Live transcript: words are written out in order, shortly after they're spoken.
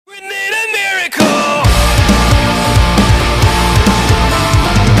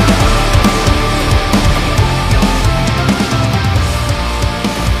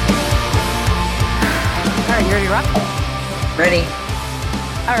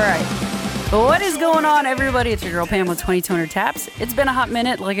right. What is going on, everybody? It's your girl Pam with 2200 Taps. It's been a hot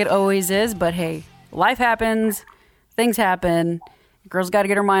minute, like it always is, but hey, life happens, things happen. Girl's got to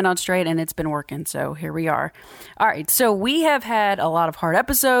get her mind on straight, and it's been working, so here we are. All right, so we have had a lot of hard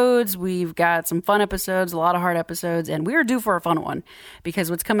episodes. We've got some fun episodes, a lot of hard episodes, and we are due for a fun one because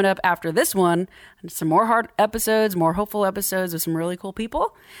what's coming up after this one, some more hard episodes, more hopeful episodes with some really cool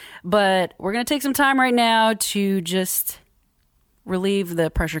people. But we're going to take some time right now to just relieve the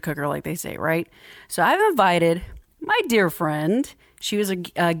pressure cooker, like they say, right? So I've invited my dear friend. She was a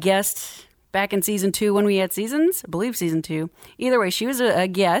guest back in season 2 when we had seasons, I believe season 2. Either way, she was a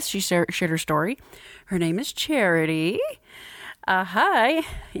guest. She shared her story. Her name is Charity. Hi.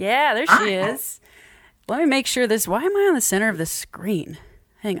 Yeah, there she is. Let me make sure this... Why am I on the center of the screen?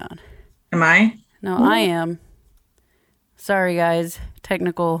 Hang on. Am I? No, I am. Sorry, guys.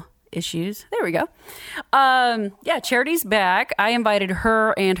 Technical issues. There we go. Yeah, Charity's back. I invited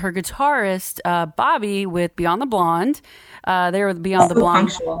her and her guitarist, Bobby, with Beyond the Blonde. They were Beyond the Blonde.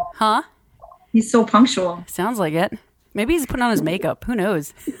 Punctual. Huh? He's so punctual. Sounds like it. Maybe he's putting on his makeup. Who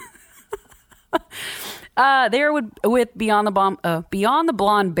knows? They were with Beyond the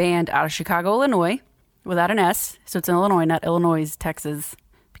Blonde band out of Chicago, Illinois, without an S. So it's in Illinois, not Illinois, Texas,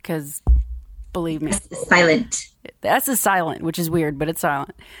 because believe me. It's silent. The S is silent, which is weird, but it's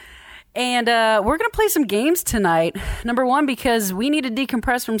silent. And we're going to play some games tonight. Number 1, because we need to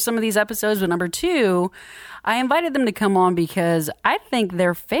decompress from some of these episodes. But number 2, I invited them to come on because I think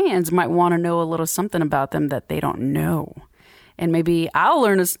their fans might want to know a little something about them that they don't know. And maybe I'll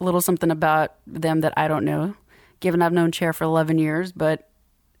learn a little something about them that I don't know, given I've known Cher for 11 years. But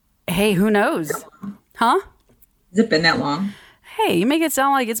hey, who knows? Huh? Has it been that long? Hey, you make it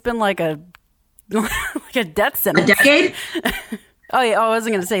sound like it's been like a death sentence. A decade? Oh, yeah. Oh, I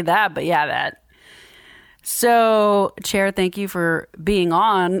wasn't going to say that, but yeah, that. So, Cher, thank you for being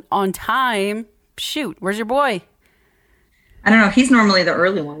on time. Shoot, where's your boy? I don't know. He's normally the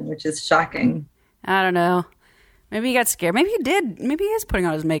early one, which is shocking. I don't know. Maybe he got scared. Maybe he did. Maybe he is putting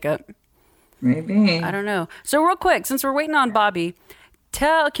on his makeup. Maybe. I don't know. So, real quick, since we're waiting on Bobby,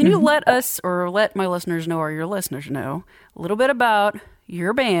 can you let us, or let my listeners know, or your listeners know, a little bit about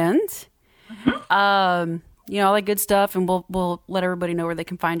your band? You know, all that good stuff, and we'll let everybody know where they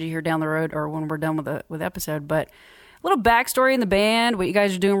can find you here down the road or when we're done with the episode. But a little backstory in the band, what you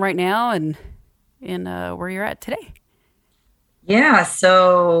guys are doing right now, and where you're at today. Yeah,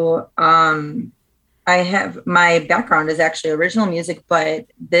 so I have, my background is actually original music, but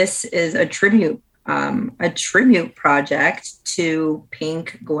this is a tribute project to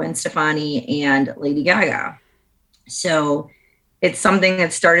Pink, Gwen Stefani, and Lady Gaga. So it's something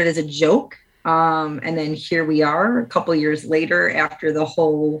that started as a joke. And then here we are a couple years later after the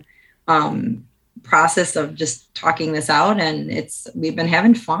whole process of just talking this out, and we've been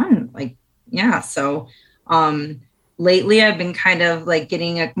having fun. Like, yeah. So lately I've been kind of like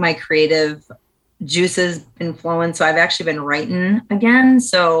getting my creative juices been flowing. So I've actually been writing again.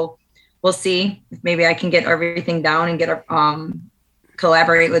 So we'll see if maybe I can get everything down and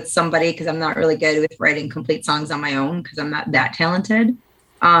collaborate with somebody, because I'm not really good with writing complete songs on my own because I'm not that talented.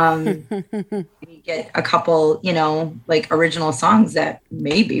 Get a couple, like original songs that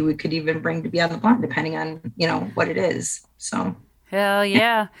maybe we could even bring to Beyond the Blonde, depending on, what it is. So. Hell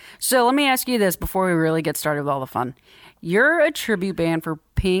yeah. So let me ask you this before we really get started with all the fun. You're a tribute band for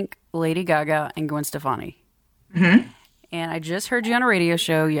Pink, Lady Gaga, and Gwen Stefani. Mm-hmm. And I just heard you on a radio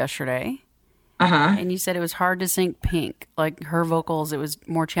show yesterday. Uh-huh. And you said it was hard to sing Pink. Like her vocals, it was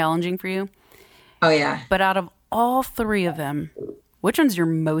more challenging for you. Oh, yeah. But out of all 3 of them, which one's your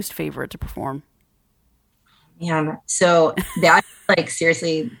most favorite to perform? Yeah. So that's like,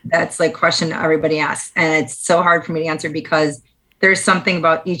 seriously, that's like question everybody asks. And it's so hard for me to answer because there's something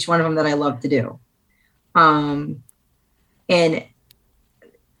about each one of them that I love to do. And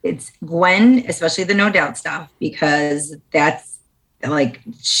it's Gwen, especially the No Doubt stuff, because that's like,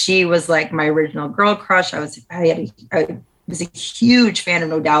 she was like my original girl crush. I was a huge fan of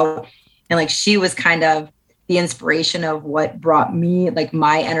No Doubt. And like, she was kind of the inspiration of what brought me, like,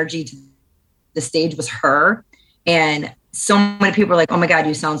 my energy to the stage was her. And so many people are like, oh my God,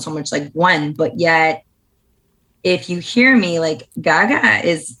 you sound so much like Gwen. But yet, if you hear me, like, Gaga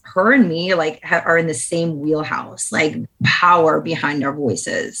her and me, like, are in the same wheelhouse, like power behind our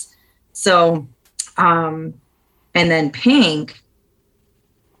voices. So, and then Pink,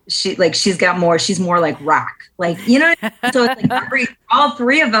 she's more like rock, like, so it's like all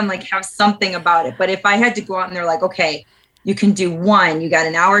 3 of them like have something about it. But if I had to go out and they're like, okay, you can do one, you got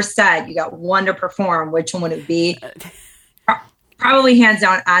an hour set, you got one to perform, which one would it be? Probably hands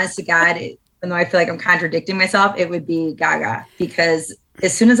down, honest to God, even though I feel like I'm contradicting myself, it would be Gaga, because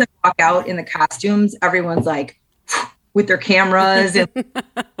as soon as I walk out in the costumes, everyone's like with their cameras, and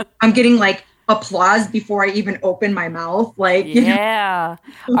I'm getting like applause before I even open my mouth. Like, yeah.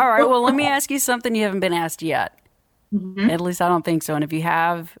 All right. Well, let me ask you something you haven't been asked yet. Mm-hmm. At least I don't think so. And if you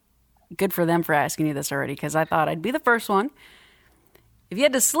have, good for them for asking you this already, because I thought I'd be the first one. If you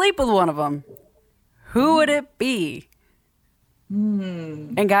had to sleep with one of them, who would it be?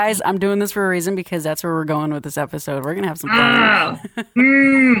 And guys, I'm doing this for a reason, because that's where we're going with this episode. We're going to have some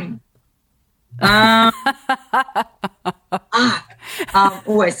fun.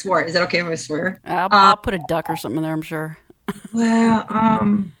 I swore. Is that okay if I swear? I'll put a duck or something in there, I'm sure. Well,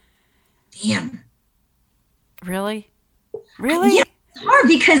 damn. Really? Really? Yeah, it's hard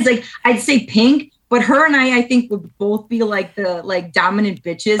because like I'd say Pink, but her and I think would both be like the dominant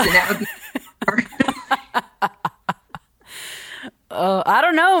bitches, and that would be hard. I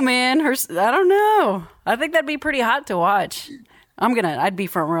don't know, man. I don't know. I think that'd be pretty hot to watch. I'd be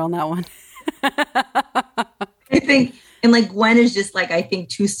front row on that one. I think, and like Gwen is just like, I think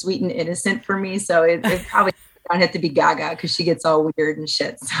too sweet and innocent for me. So it probably don't have to be Gaga, because she gets all weird and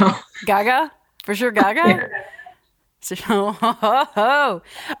shit. So Gaga? For sure, Gaga? Yeah. So, all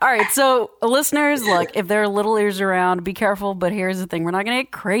right. So listeners, look, if there are little ears around, be careful. But here's the thing. We're not going to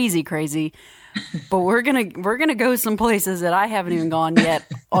get crazy. But we're gonna go some places that I haven't even gone yet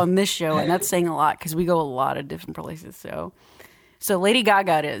on this show, and that's saying a lot, because we go a lot of different places. So Lady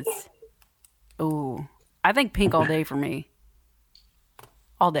Gaga it is. Ooh, I think Pink all day for me.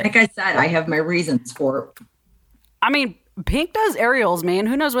 All day. Like I said, I have my reasons for it. I mean, Pink does aerials, man.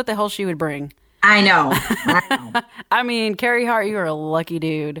 Who knows what the hell she would bring? I know. I mean, Carrie Hart, you are a lucky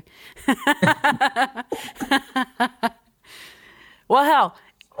dude. Well, hell.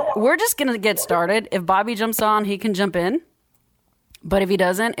 We're just going to get started. If Bobby jumps on, he can jump in. But if he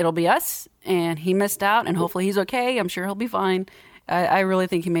doesn't, it'll be us. And he missed out, and hopefully he's okay. I'm sure he'll be fine. I really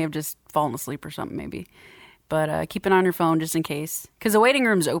think he may have just fallen asleep or something, maybe. But keep it on your phone just in case. Because the waiting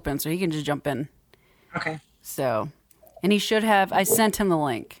room's open, so he can just jump in. Okay. So, and he should have, I sent him the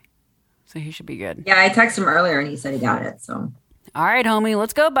link. So he should be good. Yeah, I texted him earlier, and he said he got it. So. All right, homie.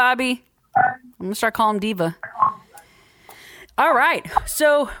 Let's go, Bobby. I'm going to start calling him Diva. All right,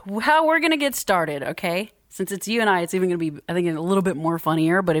 so how we're going to get started, okay? Since it's you and I, it's even going to be, I think, a little bit more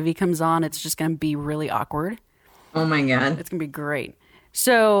funnier, but if he comes on, it's just going to be really awkward. Oh, my God. It's going to be great.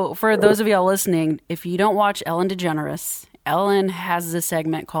 So for those of y'all listening, if you don't watch Ellen DeGeneres, Ellen has this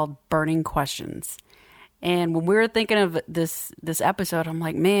segment called Burning Questions. And when we were thinking of this episode, I'm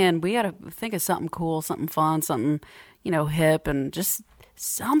like, man, we got to think of something cool, something fun, something, hip, and just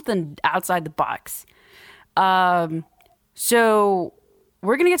something outside the box. So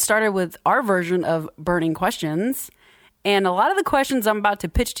we're going to get started with our version of Burning Questions. And a lot of the questions I'm about to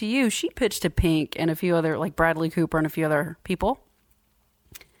pitch to you, she pitched to Pink and a few other, like Bradley Cooper and a few other people.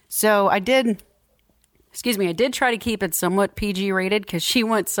 So I did try to keep it somewhat PG rated, because she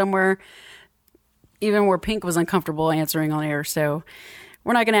went somewhere even where Pink was uncomfortable answering on air. So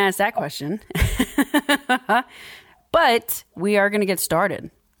we're not going to ask that question. But we are going to get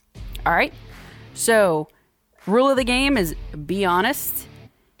started. All right. So rule of the game is be honest,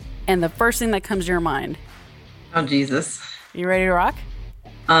 and the first thing that comes to your mind. Oh, Jesus. You ready to rock?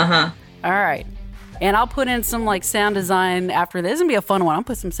 Uh-huh. All right. And I'll put in some sound design after this. It's going to be a fun one. I'll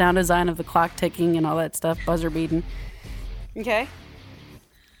put some sound design of the clock ticking and all that stuff, buzzer beating. Okay.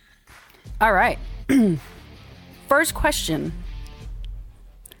 All right. First question.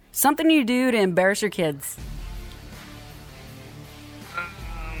 Something you do to embarrass your kids.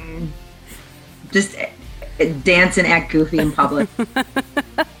 Just dance and act goofy in public.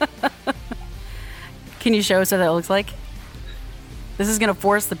 Can you show us what that looks like? This is going to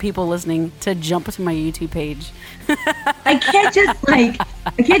force the people listening to jump to my YouTube page. I can't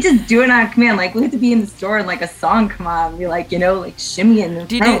just do it on command. Like, we have to be in the store and a song come on, be shimmying.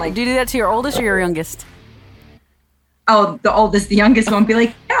 Do you do that to your oldest or your youngest? Oh, the oldest. The youngest won't be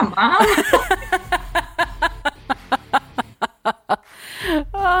like, yeah, Mom.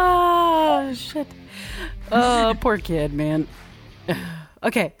 Oh, shit. Oh, poor kid, man.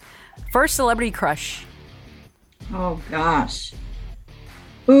 Okay. First celebrity crush. Oh, gosh.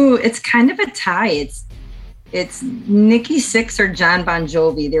 Ooh, it's kind of a tie. It's Nikki Sixx or John Bon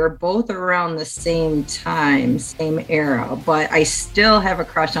Jovi. They were both around the same time, same era, but I still have a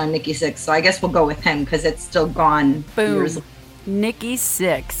crush on Nikki Sixx, so I guess we'll go with him because it's still gone. Boom. Years. Nikki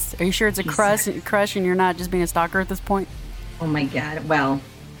Sixx. Are you sure it's a crush and you're not just being a stalker at this point? Oh my God. Well,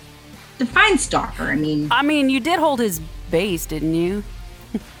 define stalker. I mean, you did hold his bass, didn't you?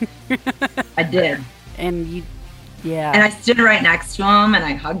 I did. And you, yeah. And I stood right next to him and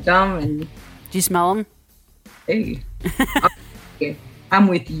I hugged him. And did you smell him? hey. Okay. I'm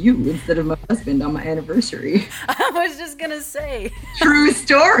with you instead of my husband on my anniversary. I was just going to say. True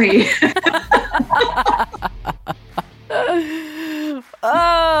story.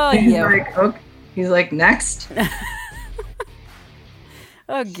 Oh, yeah. Like, okay. He's like, next.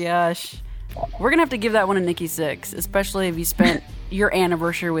 Oh, gosh. We're going to have to give that one a Nikki 6, especially if you spent your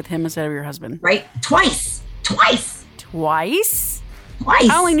anniversary with him instead of your husband. Right? Twice. Twice? I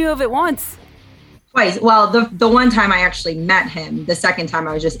only knew of it once. Twice. Well, the one time I actually met him. The second time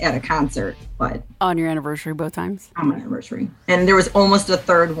I was just at a concert. But on your anniversary both times? On my anniversary. And there was almost a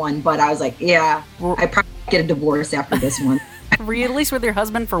third one, but I was like, yeah, I probably get a divorce after this one. Were you at least with your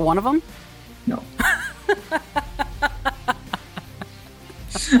husband for one of them? No.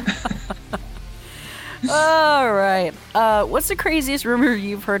 All right. What's the craziest rumor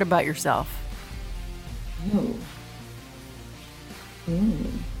you've heard about yourself?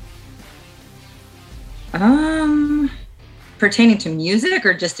 Pertaining to music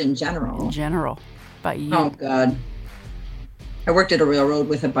or just in general? In general. About you. Oh, God. I worked at a railroad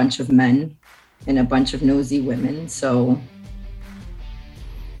with a bunch of men and a bunch of nosy women, so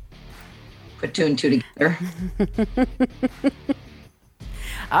put 2 and 2 together.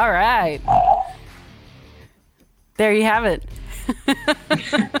 All right. There you have it.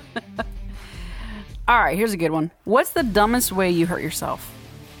 All right, here's a good one. What's the dumbest way you hurt yourself?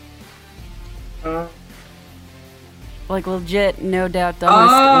 Like legit, no doubt,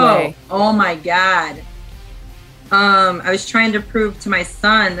 dumbest way. Oh my God. I was trying to prove to my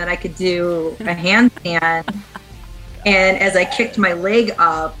son that I could do a handstand. And as I kicked my leg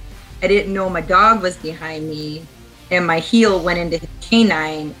up, I didn't know my dog was behind me. And my heel went into his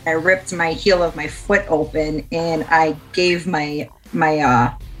canine. I ripped my heel of my foot open and I gave my he's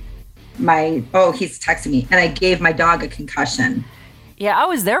texting me. And I gave my dog a concussion. Yeah, I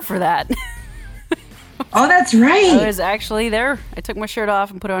was there for that. Oh, that's right. I was actually there. I took my shirt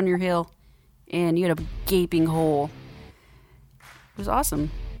off and put it on your heel. And you had a gaping hole. It was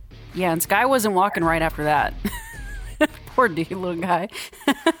awesome. Yeah, and Sky wasn't walking right after that. Poor dude, little guy.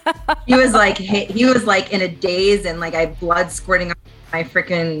 he was like in a daze and like I had blood squirting out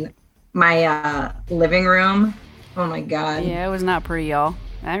my living room. Oh my God. Yeah, it was not pretty, y'all.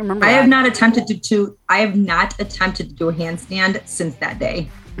 I remember. I have not attempted to do a handstand since that day.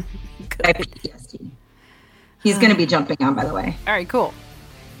 I have PTSD. He's going to be jumping on, by the way. All right, cool.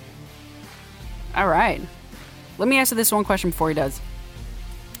 All right. Let me ask you this one question before he does.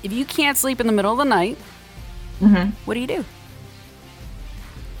 If you can't sleep in the middle of the night, what do you do?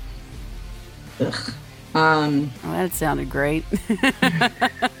 Ugh. Oh, that sounded great.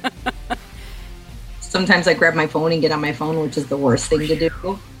 Sometimes I grab my phone and get on my phone, which is the worst thing to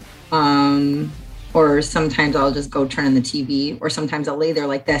do. Or sometimes I'll just go turn on the TV, or sometimes I'll lay there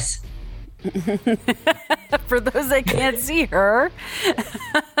like this. For those that can't see her.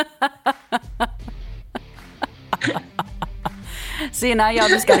 See, now y'all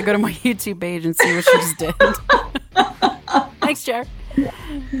just got to go to my YouTube page and see what she just did. Thanks, Jar.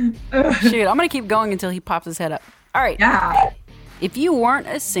 Shoot, I'm going to keep going until he pops his head up. All right. Yeah. If you weren't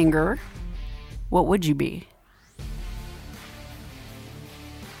a singer, what would you be?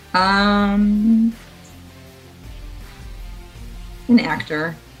 An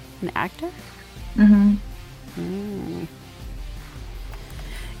actor. An actor? Mm-hmm.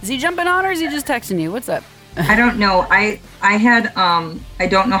 Is he jumping on or is he just texting you? What's up? I don't know. I had I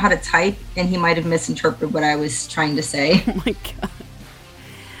don't know how to type, and he might have misinterpreted what I was trying to say. Oh my God.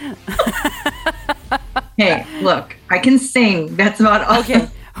 Hey, look, I can sing. That's about all. Okay,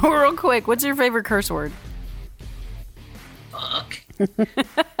 real quick, what's your favorite curse word? Fuck.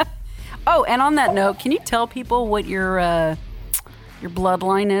 Oh, and on that note, can you tell people what your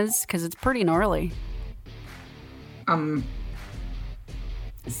bloodline is? Because it's pretty gnarly.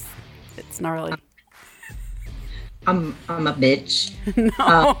 It's gnarly. I'm a bitch.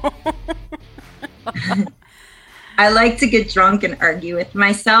 No. I like to get drunk and argue with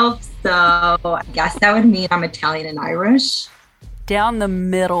myself, so I guess that would mean I'm Italian and Irish. Down the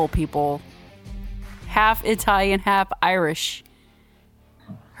middle, people. Half Italian, half Irish.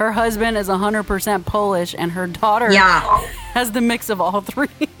 Her husband is 100% Polish, and her daughter has the mix of all three.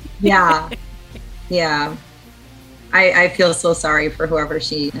 Yeah. I feel so sorry for whoever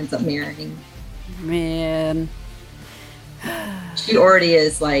she ends up marrying. Man. She already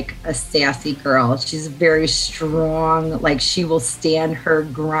is like a sassy girl. She's very strong. Like she will stand her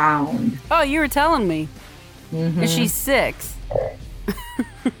ground. Oh, you were telling me. Mm-hmm. Is she 6?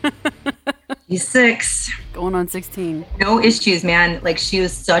 She's 6. Going on 16. No issues, man. Like she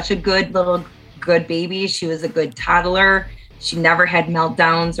was such a good baby. She was a good toddler. She never had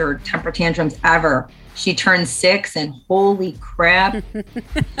meltdowns or temper tantrums ever. she turned 6 and holy crap.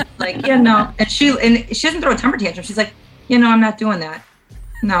 Like, yeah, no. And she doesn't throw a temper tantrum. She's like, I'm not doing that.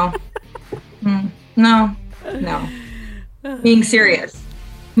 No. No. Being serious.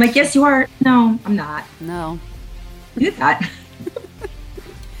 I'm like, yes, you are. No, I'm not. No. Do that.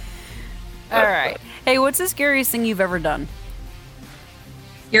 All right. Hey, what's the scariest thing you've ever done?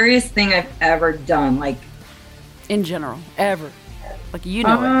 Scariest thing I've ever done, like in general, ever. Like,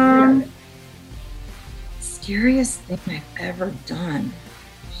 it. Scariest thing I've ever done.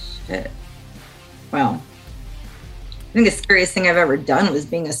 Shit. Well, I think the scariest thing I've ever done was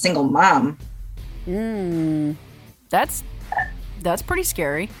being a single mom. That's pretty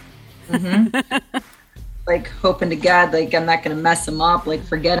scary. Mm-hmm. Like, hoping to God, like, I'm not going to mess him up, like,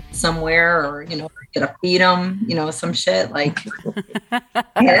 forget him somewhere, or, gotta feed him, some shit. Like, yeah,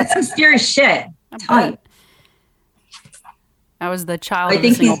 that's some scary shit. I was the child of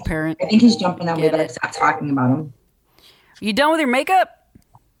a single parent. I think he's jumping on me, but I stopped talking about him. You done with your makeup?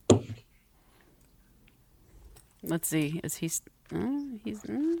 Let's see. Is he's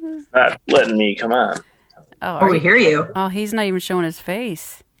not letting me come on. Oh, we hear you. Oh, he's not even showing his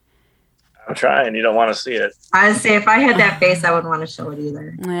face. I'm trying. You don't want to see it. I'd say if I had that face, I wouldn't want to show it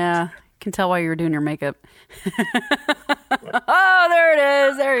either. Yeah. Can tell why you were doing your makeup. Oh, there it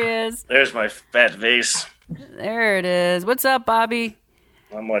is. There he is. There's my fat face. There it is. What's up, Bobby?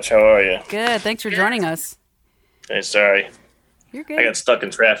 Not much. How are you? Good. Thanks for joining us. Hey, sorry. You're good. I got stuck in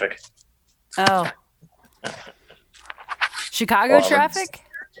traffic. Oh. Chicago traffic?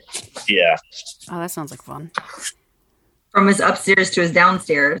 Yeah. Oh, that sounds like fun. From his upstairs to his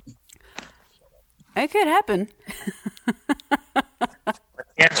downstairs. It could happen.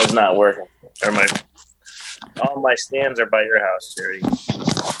 Camera's not working. All my stands are by your house, Jerry.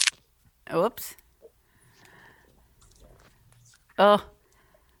 Whoops. Oh.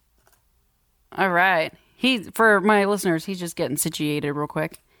 All right. For my listeners, he's just getting situated real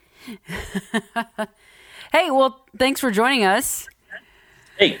quick. Hey, well, thanks for joining us.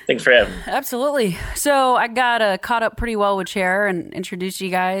 Hey, thanks for having me. Absolutely. So I got caught up pretty well with Cher and introduced you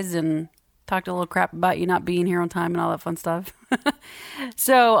guys and talked a little crap about you not being here on time and all that fun stuff.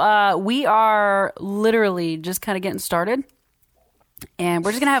 So we are literally just kind of getting started. And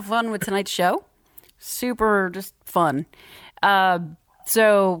we're just going to have fun with tonight's show. Super just fun.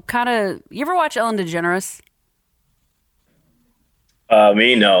 So kind of, you ever watch Ellen DeGeneres?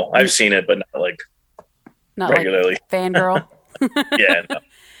 Me, no. I've seen it, but not regularly. Like fangirl? Yeah, no.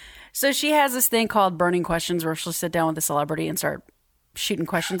 So she has this thing called Burning Questions where she'll sit down with a celebrity and start shooting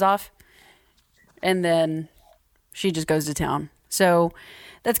questions off. And then she just goes to town. So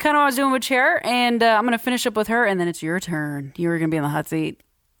that's kind of what I was doing with Cher. And I'm going to finish up with her, and then it's your turn. You were going to be in the hot seat.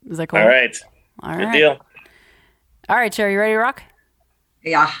 Is that cool? All right. All Good right. deal. All right, Cher, you ready to rock?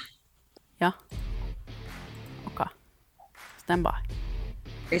 Yeah. Yeah? Okay. Stand by.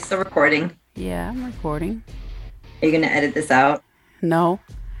 Are you still recording? Yeah, I'm recording. Are you going to edit this out? No.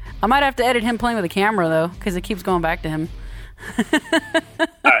 I might have to edit him playing with the camera, though, because it keeps going back to him. All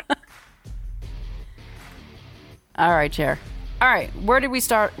right. All right, Cher. All right, where did we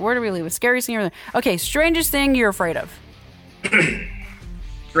start? Where did we leave? Scariest thing you're... Okay, strangest thing you're afraid of.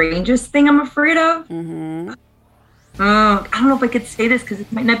 Strangest thing I'm afraid of? Mm-hmm. I don't know if I could say this because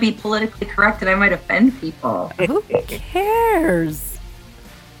it might not be politically correct and I might offend people. Who cares?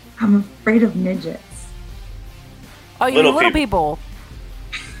 I'm afraid of midgets. Oh, you mean little people.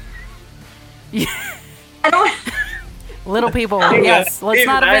 I don't... Little people, yes. Let's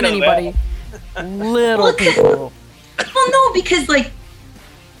not offend anybody. Little people. Well, no, because,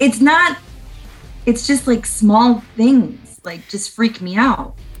 it's just, small things, just freak me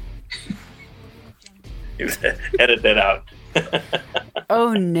out. Edit that out.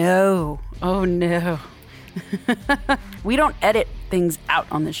 Oh, no. Oh, no. We don't edit things out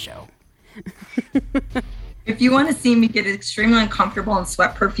on this show. If you want to see me get extremely uncomfortable and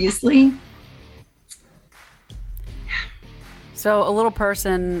sweat profusely. So, a little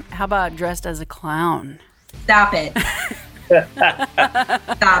person, how about dressed as a clown? Stop it.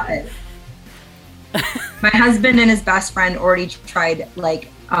 Stop it. My husband and his best friend already tried,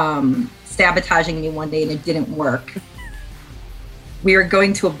 sabotaging me one day and it didn't work. We were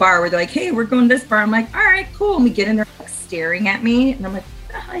going to a bar where they're like, hey, we're going to this bar. I'm like, all right, cool. And we get in there staring at me. And I'm like, what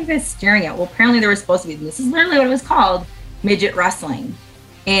the hell are you guys staring at? Well, apparently there was supposed to be, this is literally what it was called, midget wrestling.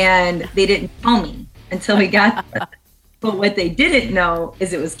 And they didn't tell me until we got there. But what they didn't know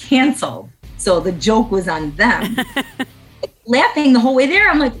is it was canceled. So the joke was on them. Laughing the whole way there.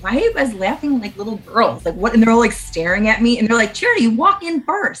 I'm like, why are you guys laughing like little girls? Like what? And they're all staring at me and they're like, Charity, walk in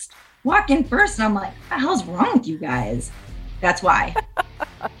first. Walk in first. And I'm like, what the hell's wrong with you guys? That's why.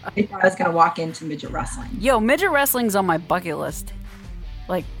 They thought I was gonna walk into midget wrestling. Yo, midget wrestling's on my bucket list.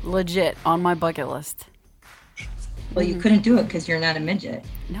 Like, legit, on my bucket list. Well, you couldn't do it because you're not a midget.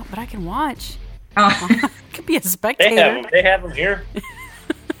 No, but I can watch. Oh. I could be a spectator. They have them here.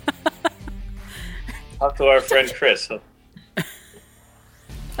 Talk to our friend Chris.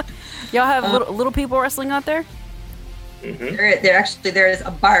 Y'all have little people wrestling out there? Mm-hmm. There is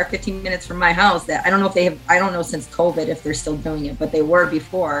a bar 15 minutes from my house that I don't know if they have. I don't know since COVID if they're still doing it, but they were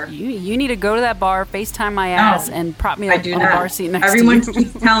before. You need to go to that bar, FaceTime my ass, and prop me up on the bar seat next Everyone to you.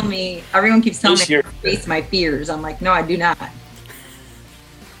 keeps telling me. Everyone keeps telling me I face my fears. I'm like, no, I do not.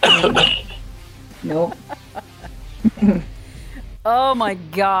 Nope. Oh my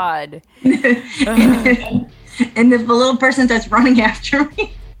god. And if the little person starts running after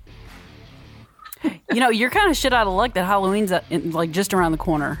me. You know, you're kind of shit out of luck that Halloween's like just around the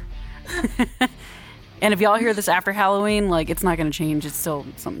corner. And if y'all hear this after Halloween, like it's not going to change. It's still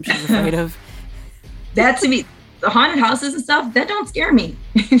something she's afraid of. That to me, the haunted houses and stuff, that don't scare me.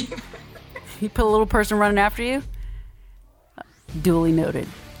 You put a little person running after you? Duly noted.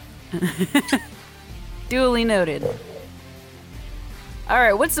 Duly noted. All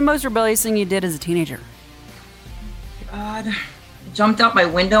right, what's the most rebellious thing you did as a teenager? God. Jumped out my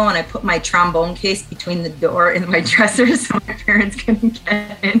window and I put my trombone case between the door and my dresser so my parents couldn't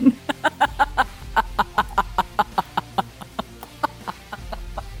get in.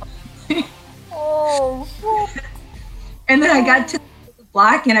 Oh, and then I got to the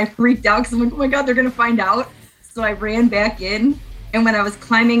block and I freaked out because I'm like, oh my God, they're going to find out. So I ran back in. And when I was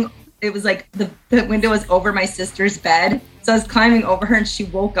climbing, it was like the window was over my sister's bed. So I was climbing over her and she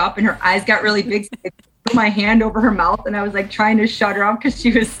woke up and her eyes got really big. So I put my hand over her mouth and I was like trying to shut her up because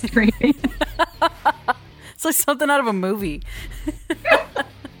she was screaming. it's like something out of a movie.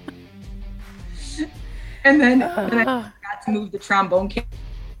 And then I got to move the trombone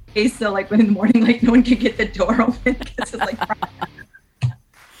case. So like when in the morning, like no one could get the door open because it's like.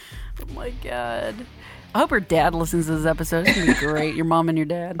 Oh my God. I hope her dad listens to this episode. It's going to be great. Your mom and your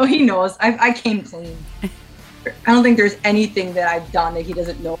dad. Oh, he knows. I came clean. I don't think there's anything that I've done that he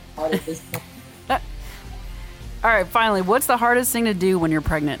doesn't know about at this point. All right, finally, what's the hardest thing to do when you're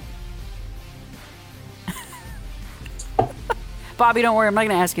pregnant? Bobby, don't worry. I'm not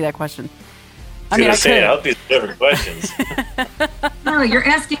going to ask you that question. I hope these are different questions. No, you're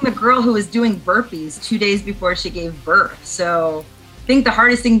asking the girl who was doing burpees 2 days before she gave birth. So I think the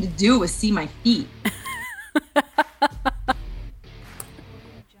hardest thing to do was see my feet.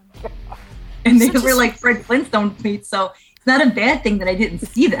 And they were like Fred Flintstone feet, so it's not a bad thing that I didn't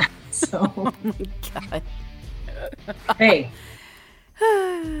see them. So, oh my God. Hey.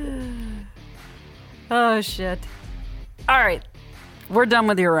 Oh, shit. All right. We're done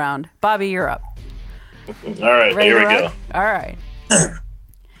with your round. Bobby, you're up. All right, Ready here we to go. rock? All right.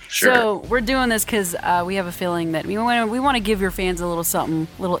 Sure. So we're doing this because we have a feeling that we want to give your fans a little something,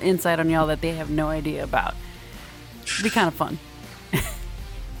 little insight on y'all that they have no idea about. It'd be kind of fun.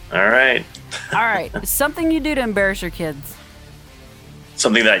 All right. All right. Something you do to embarrass your kids.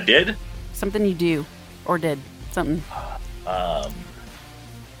 Something that I did? Something you do or did. Something. I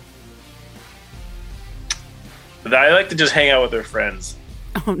like to just hang out with their friends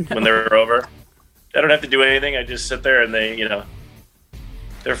when they're over. I don't have to do anything. I just sit there and they,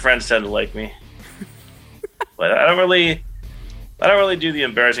 their friends tend to like me. But I don't really do the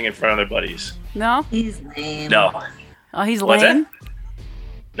embarrassing in front of their buddies. No? He's lame. No. Oh, he's What's lame?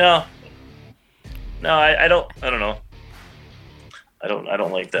 that? No, I don't know. I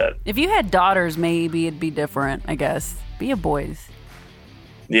don't like that. If you had daughters, maybe it'd be different, I guess. But you have boys.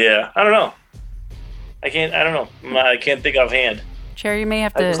 Yeah, I don't know. I don't know. I can't think offhand. Cherry, you may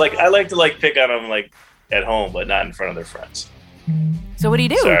have to. I like to pick on them at home, but not in front of their friends. So what do you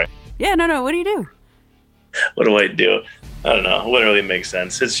do? Sorry. Yeah, no. What do you do? What do I do? I don't know. It wouldn't really make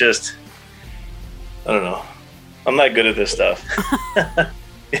sense. It's just, I don't know. I'm not good at this stuff.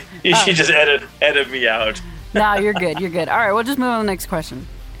 You should just edit me out. No, you're good. You're good. All right, we'll just move on to the next question.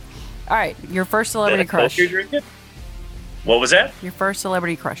 All right, your first celebrity crush. You're drinking? What was that? Your first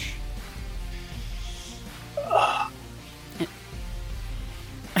celebrity crush.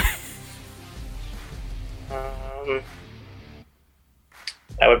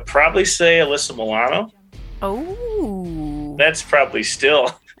 I would probably say Alyssa Milano. Oh. That's probably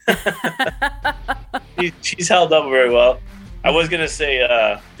still. She's held up very well. I was gonna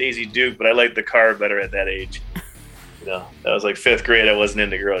say Daisy Duke, but I liked the car better at that age. That was like 5th grade. I wasn't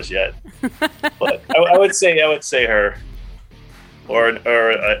into girls yet, but I would say her, or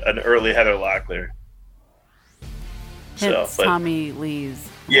an early Heather Locklear. Tommy Lee's.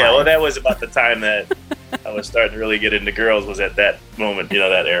 Yeah, well, that was about the time that I was starting to really get into girls was at that moment,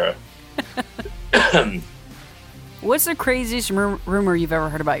 that era. What's the craziest rumor you've ever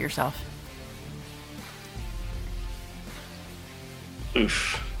heard about yourself?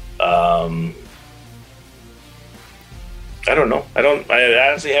 Oof. I don't know. I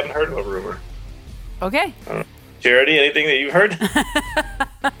honestly haven't heard of a rumor. Okay. Charity, anything that you've heard?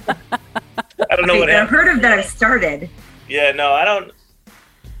 I don't know what happened. I've heard of that it started. Yeah, no, I don't.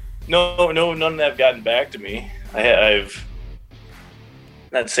 No, none of that have gotten back to me. I've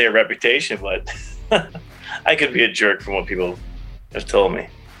not to say a reputation, but I could be a jerk from what people have told me.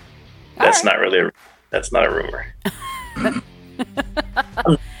 That's not really that's not a rumor.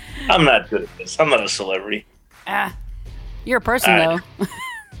 I'm not good at this. I'm not a celebrity. You're a person, though.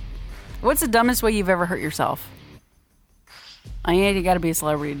 What's the dumbest way you've ever hurt yourself? I mean, you got to be a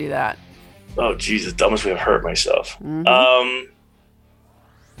celebrity to do that. Oh, geez, the dumbest way I've hurt myself.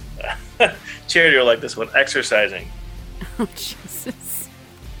 Charity will like this one. Exercising. Oh, Jesus.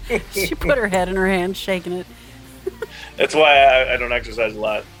 She put her head in her hand, shaking it. That's why I don't exercise a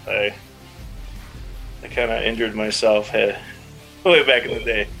lot. I kind of injured myself way back in the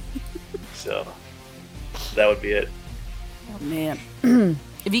day. So that would be it. Oh, man.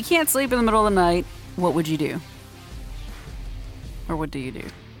 If you can't sleep in the middle of the night, what would you do? Or what do you do?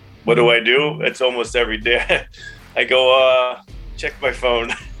 What do I do? It's almost every day. I go check my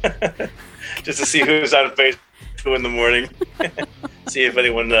phone just to see who's on Facebook in the morning. See if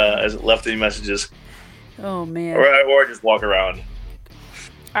anyone has left any messages. Oh, man. Or just walk around.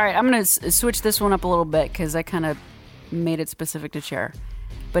 All right, I'm going to switch this one up a little bit because I kind of made it specific to Cher.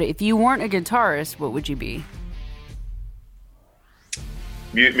 But if you weren't a guitarist, what would you be?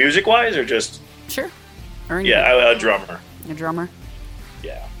 Music-wise or just? Sure. A drummer. A drummer?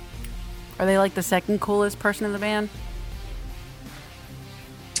 Yeah. Are they like the second coolest person in the band?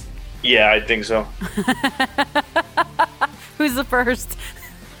 Yeah, I think so. Who's the first?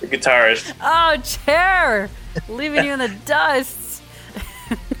 The guitarist. Oh, Cher! Leaving you in the dust.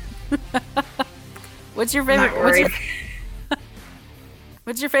 What's your favorite?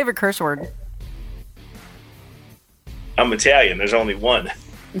 What's your favorite curse word? I'm Italian. There's only one.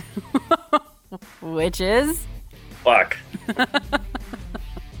 Which is? Fuck.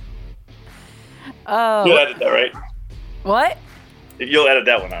 Oh. You'll edit that, right? What? You'll edit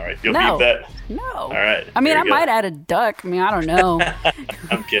that one out, right? You'll beep that? No. All right. I mean, I might add a duck. I mean, I don't know.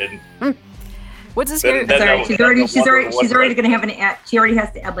 I'm kidding. What's the scary? Sorry, she's already gonna have an ad. She already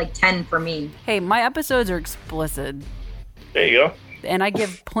has to add like 10 for me. Hey, my episodes are explicit. There you go. And I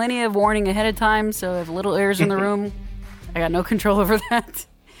give plenty of warning ahead of time, so if little ears in the room, I got no control over that.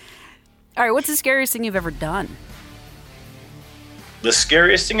 All right, what's the scariest thing you've ever done? The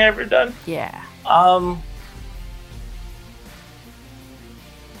scariest thing I've ever done? Yeah. I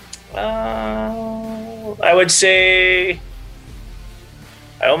would say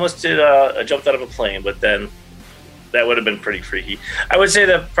I almost did. I jumped out of a plane, but then that would have been pretty freaky. I would say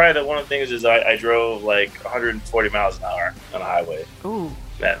that probably one of the things is I drove like 140 miles an hour on a highway. Ooh.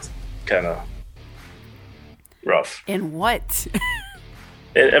 That's kind of rough. In what?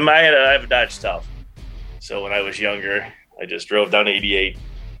 In my head, I have a Dodge Stealth. So when I was younger, I just drove down 88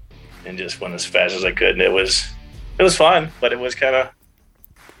 and just went as fast as I could, and it was fun, but it was kind of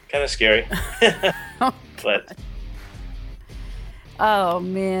scary. But oh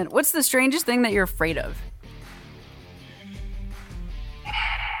man, what's the strangest thing that you're afraid of?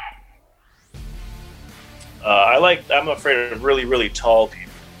 I'm afraid of really, really tall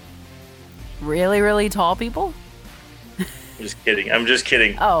people. Really, really tall people? I'm just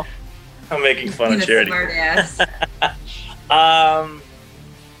kidding. Oh. I'm making fun of Charity. Smart ass.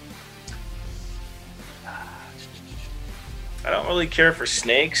 I don't really care for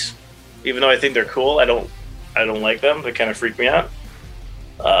snakes, even though I think they're cool. I don't like them. They kind of freak me out.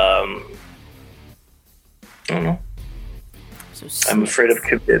 I don't know. I'm afraid of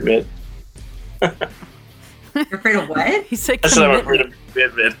commitment. You're afraid of what? He said That's what I'm afraid of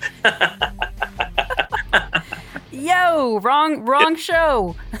commitment. Yo, wrong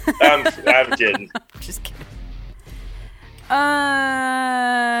show. I'm kidding. Just kidding.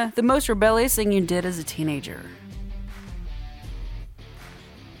 The most rebellious thing you did as a teenager.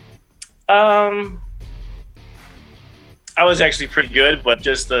 I was actually pretty good, but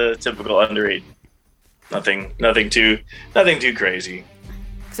just the typical underage. Nothing too crazy.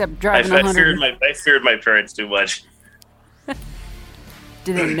 Except driving I feared my parents too much.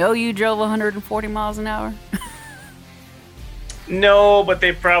 Did they know you drove 140 miles an hour? No, but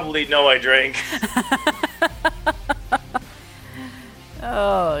they probably know I drank.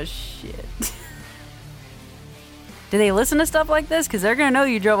 Oh, shit. Do they listen to stuff like this? Because they're going to know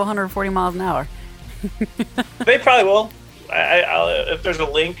you drove 140 miles an hour. They probably will. I'll, if there's a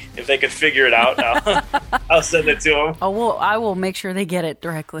link, if they could figure it out, I'll send it to them. Oh, well, I will make sure they get it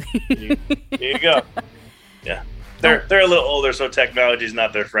directly. Here you go. Yeah, they're a little older, so technology's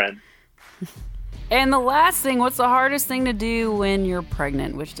not their friend. And the last thing, what's the hardest thing to do when you're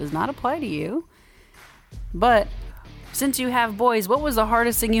pregnant? Which does not apply to you. But since you have boys, what was the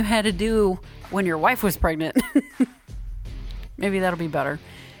hardest thing you had to do when your wife was pregnant? Maybe that'll be better.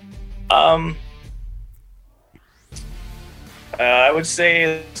 I would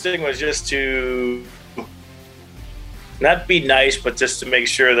say the thing was just to not be nice, but just to make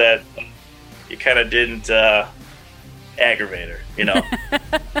sure that you kind of didn't aggravate her. You know,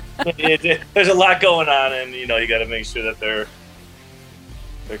 there's a lot going on, and you know you got to make sure that they're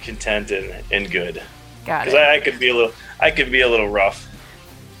content and good. Got it. Because I could be a little rough.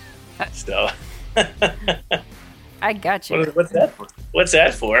 So. I got you. What's that for? What's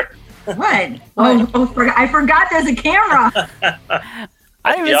that for? What? I forgot there's a camera.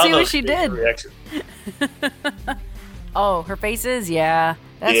 I didn't even see what she did. Reaction. Oh, her face is? Yeah,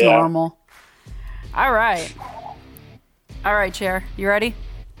 that's normal. All right, Chair. You ready?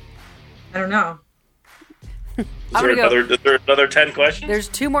 I don't know. Is there another 10 questions? There's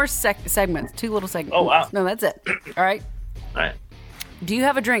two more segments, two little segments. Oh, wow. No, that's it. All right. All right. Do you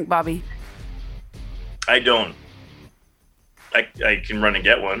have a drink, Bobby? I don't. I can run and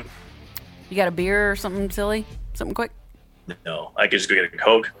get one. You got a beer or something silly? Something quick? No, I could just go get a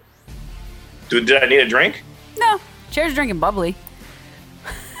Coke. Did I need a drink? No. Chair's drinking bubbly.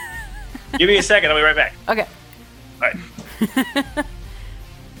 Give me a second. I'll be right back. Okay. All right.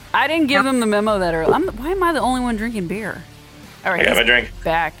 I didn't give them the memo that early. Why am I the only one drinking beer? All right. I got my drink.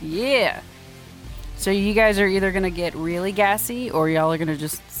 Back. Yeah. So you guys are either going to get really gassy or y'all are going to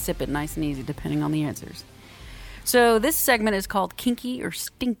just sip it nice and easy depending on the answers. So this segment is called Kinky or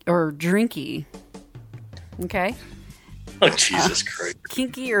Drinky. Okay? Oh, Jesus Christ.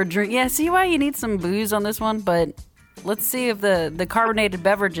 Kinky or drink. Yeah, see why you need some booze on this one, but let's see if the carbonated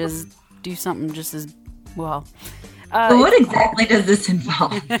beverages do something just as well. So what exactly does this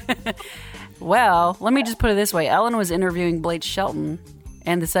involve? Well, let me just put it this way. Ellen was interviewing Blake Shelton,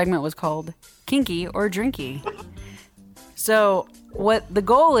 and the segment was called Kinky or Drinky. So what the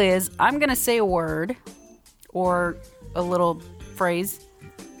goal is, I'm going to say a word or a little phrase,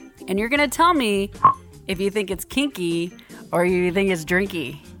 and you're going to tell me if you think it's kinky or you think it's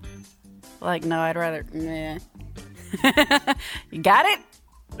drinky. Like, no, I'd rather, meh. You got it?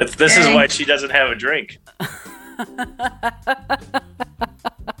 This is why she doesn't have a drink.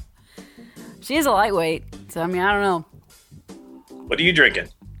 She's a lightweight, so I mean, I don't know. What are you drinking?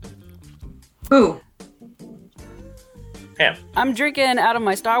 Who? Ham. I'm drinking out of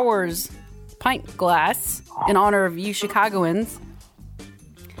my Star Wars pint glass in honor of you Chicagoans.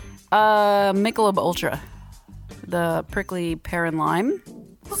 Michelob Ultra. The prickly pear and lime.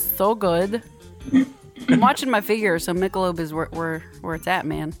 So good. I'm watching my figure, so Michelob is where it's at,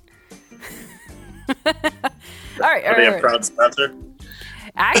 man. All right. Are they a proud sponsor?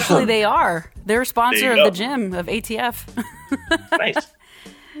 Actually, they are. They're a sponsor of the gym, of ATF. Nice.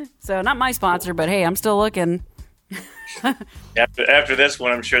 So, not my sponsor, but hey, I'm still looking. After this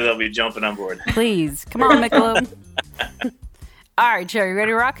one, I'm sure they'll be jumping on board. Please. Come on, Michelob. All right, Cherry, you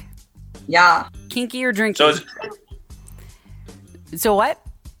ready to rock? Yeah. Kinky or drinky? So what?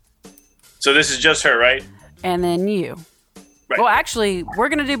 So this is just her, right? And then you. Right. Well, actually, we're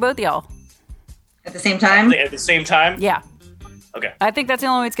going to do both y'all. At the same time? At the same time? Yeah. Okay. I think that's the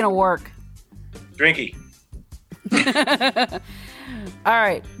only way it's going to work. Drinky. All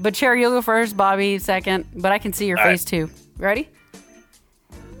right. But Cherry, you'll go first. Bobby, second. But I can see your face, too. Ready?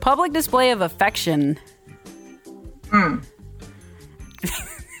 Public display of affection.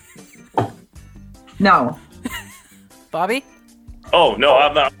 No. Bobby? Oh, no,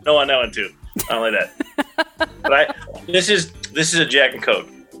 I'm not. No on that one, too. I don't like that. But this is a Jack and Coke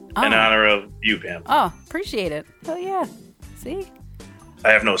in honor of you, Pam. Oh, appreciate it. Oh, yeah. See?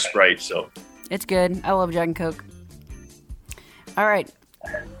 I have no Sprite, so. It's good. I love Jack and Coke. All right.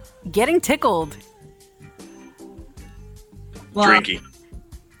 Getting tickled. Well, Drinky.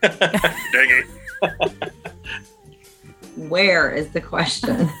 Drinky. Where is the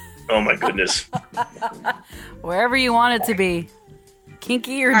question? Oh, my goodness. Wherever you want it to be.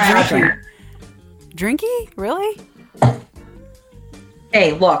 Kinky or All right, drinky? Drinky? Really?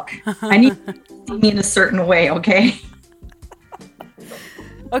 Hey, look. I need to see me in a certain way, okay?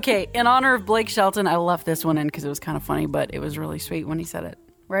 Okay, in honor of Blake Shelton, I left this one in because it was kind of funny, but it was really sweet when he said it.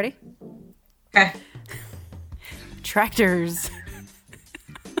 Ready? Okay. Tractors.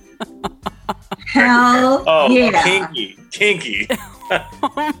 Hell Oh, yeah. kinky.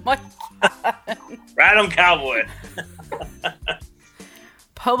 Oh my God. Ride 'em, cowboy.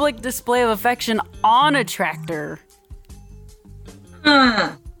 Public display of affection on a tractor.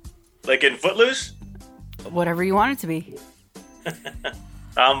 Like in Footloose? Whatever you want it to be.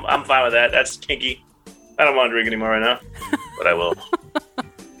 I'm fine with that. That's kinky. I don't want to drink anymore right now, but I will.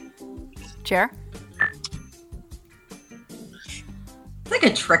 Chair? It's like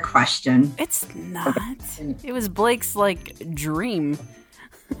a trick question. It's not. It was Blake's, like, dream.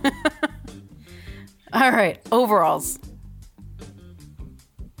 All right. Overalls.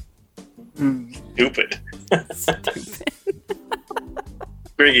 Stupid. Stupid.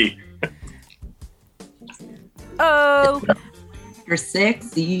 Griggy. Oh. You're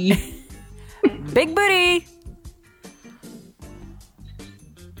sexy. Big booty.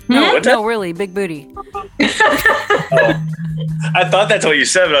 What's No, really. Big booty. Oh. I thought that's what you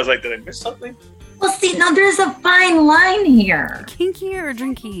said, but I was like, did I miss something? Well, see, now there's a fine line here. Kinky or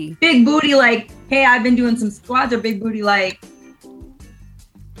drinky? Big booty, like, hey, I've been doing some squats, or big booty, like,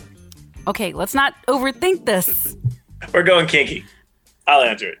 Okay, let's not overthink this. We're going kinky. I'll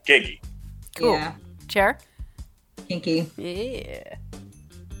answer it. Kinky. Cool. yeah, Chair? kinky. Yeah.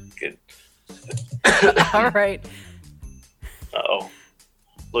 Good. All right. Uh-oh.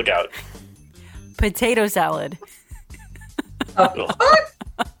 Look out. Potato salad.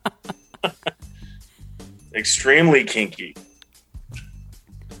 Extremely kinky.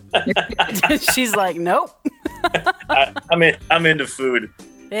 She's like, nope. I'm into food.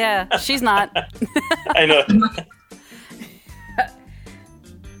 Yeah, she's not. I know.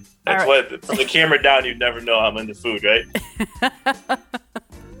 That's All what, from the camera down, you'd never know I'm into food, right?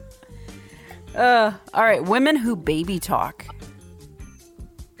 All right, women who baby talk.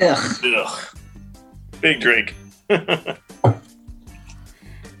 Ugh. Ugh. Big drink. And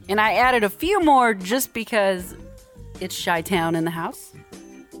I added a few more just because it's Chi-Town in the house.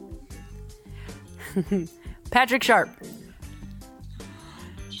 Patrick Sharp.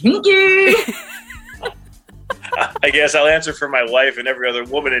 Kinky. I guess I'll answer for my wife and every other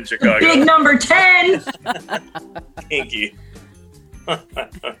woman in Chicago. Big number 10. Kinky.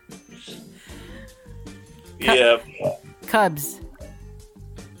 Yeah. Cubs.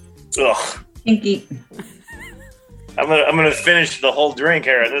 Ugh. Kinky. I'm gonna finish the whole drink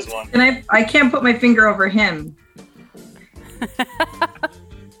here on this one. And I can't put my finger over him.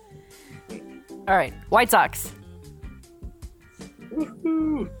 All right, White Sox.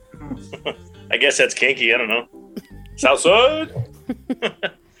 I guess that's kinky. I don't know. Southside.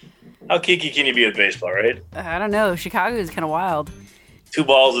 How kinky can you be with baseball, right? I don't know. Chicago is kind of wild. 2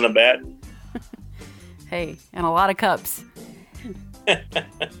 balls and a bat. Hey, and a lot of cups. All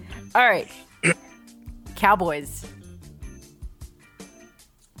right. Cowboys.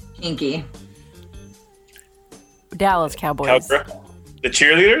 Kinky. Dallas Cowboys. The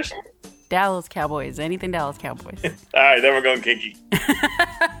cheerleaders? Dallas Cowboys. Anything Dallas Cowboys. All right, then we're going kinky.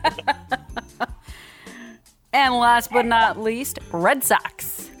 And last but not least, Red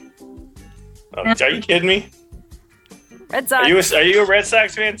Sox. Oh, are you kidding me? Red Sox. Are you a Red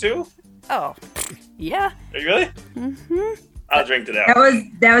Sox fan too? Oh, yeah. Are you really? Mm-hmm. I'll drink to that.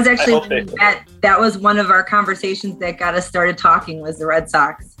 That was actually hope that was one of our conversations that got us started talking, was the Red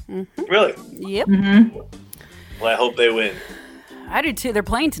Sox. Mm-hmm. Really? Yep. Mm-hmm. Well, I hope they win. I do too. They're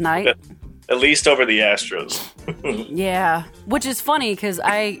playing tonight. At least over the Astros. Yeah. Which is funny because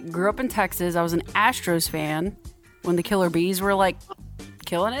I grew up in Texas. I was an Astros fan when the Killer Bees were like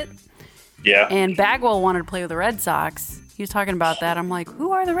killing it. Yeah. And Bagwell wanted to play with the Red Sox. He was talking about that. I'm like,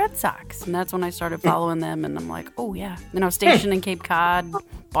 who are the Red Sox? And that's when I started following them. And I'm like, oh, yeah. Then I was stationed in Cape Cod,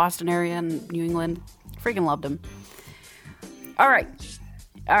 Boston area, and New England. Freaking loved them. All right.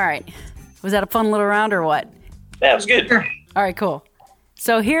 Was that a fun little round or what? That was good. Sure. All right, cool.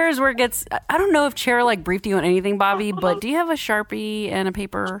 So here's where it gets... I don't know if Chair like briefed you on anything, Bobby, but do you have a Sharpie and a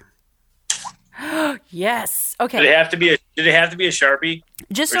paper? Yes. Okay. Did it have to be a Sharpie?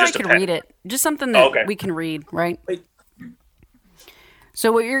 Just Or so just I a can pen? read it. Just something that Okay. we can read, right? Wait.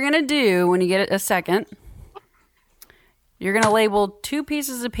 So what you're going to do when you get a second, you're going to label 2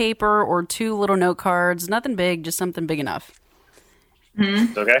 pieces of paper or 2 little note cards. Nothing big, just something big enough.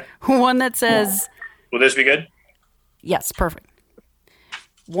 Okay. One that says, Will this be good? yes, perfect.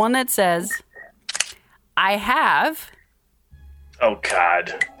 One that says, I have, Oh,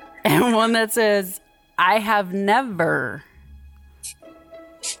 God. and one that says, I have never.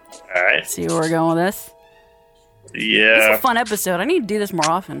 All right. See where we're going with this? This is Yeah. a fun episode. I need to do this more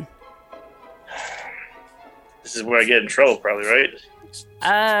often. This is where I get in trouble, probably,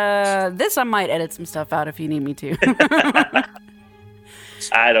 right? This I might edit some stuff out if you need me to.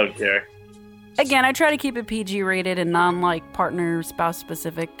 I don't care. Again, I try to keep it PG rated and non like partner spouse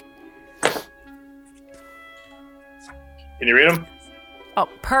specific. Can you read them? Oh,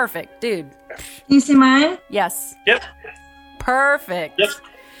 perfect, dude. Can you see mine? Yes. Yep. Perfect. Yep.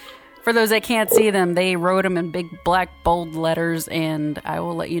 For those that can't see them, they wrote them in big black bold letters, and I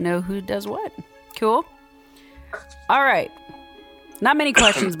will let you know who does what. Cool? All right. Not many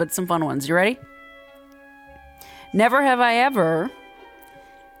questions, but some fun ones. You ready? Never have I ever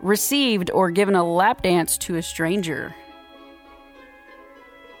received or given a lap dance to a stranger.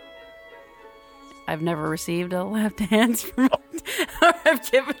 I've never received a lap dance from or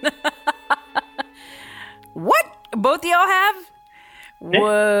I've given What? Both of y'all have?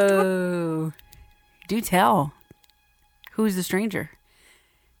 Whoa. Do tell. Who's the stranger?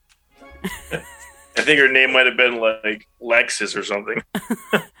 I think her name might have been like Lexus or something.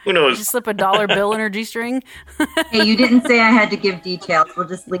 Who knows? Just slip a dollar bill in her G-string? Hey, you didn't say I had to give details. We'll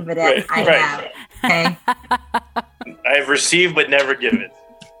just leave it at Right, I have. Okay. I've received but never given.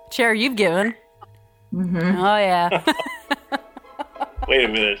 Chair, you've given. Mm-hmm. Oh, yeah. Wait a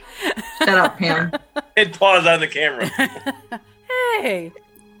minute. Shut up, Pam. Hit pause on the camera. Hey.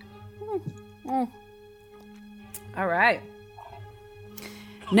 All right.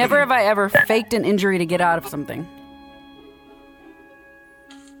 Never have I ever faked an injury to get out of something.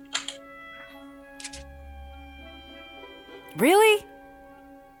 Really?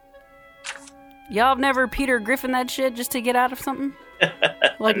 Y'all have never Peter Griffin that shit just to get out of something?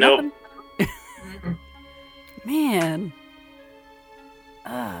 Like Nope. nothing? Man.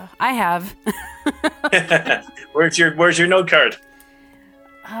 I have. Where's your note card?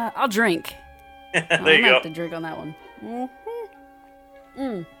 I'll drink. There I'm you gonna go. have to drink on that one.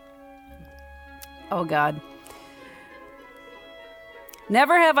 Oh, God.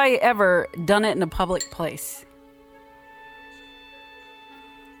 Never have I ever done it in a public place.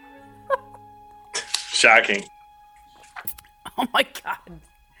 Shocking. Oh, my God.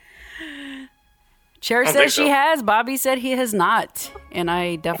 Chair don't says think she so. has. Bobby said he has not. And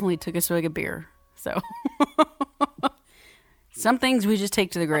I definitely took a swig of beer. So, some things we just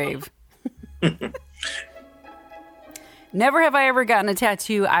take to the grave. Never have I ever gotten a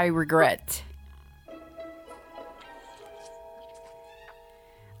tattoo I regret.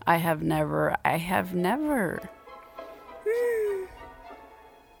 I have never.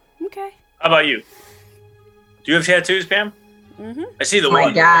 Okay. How about you? Do you have tattoos, Pam? Mm-hmm. I see the Oh my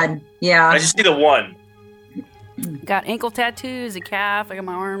one. God. Yeah. I just see the one. Got ankle tattoos, a calf. I got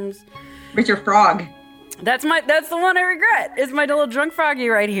my arms. Where's your frog? That's the one I regret. It's my little drunk froggy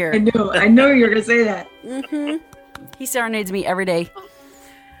right here. I know you were gonna say that. Mm-hmm. He serenades me every day.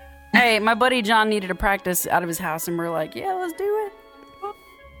 Hey, my buddy John needed a practice out of his house, and we're like, yeah, let's do it.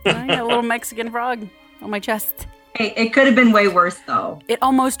 I got a little Mexican frog on my chest. Hey, it could have been way worse though. It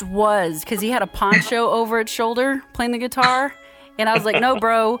almost was, because he had a poncho over its shoulder playing the guitar. And I was like, no,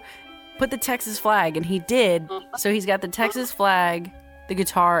 bro, put the Texas flag. And he did. So he's got the Texas flag, the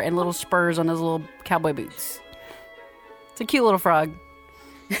guitar, and little spurs on his little cowboy boots. It's a cute little frog.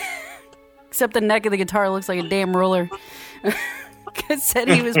 Except the neck of the guitar looks like a damn ruler. Because said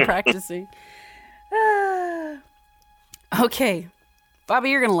he was practicing. Okay. Bobby,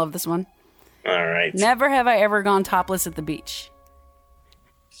 you're going to love this one. All right. Never have I ever gone topless at the beach.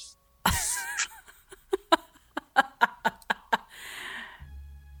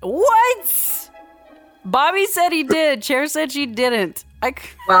 What? Bobby said he did. Chair said she didn't.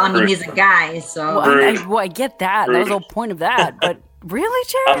 Well, I mean, he's a guy, so I get that. That was the whole point of that. But really,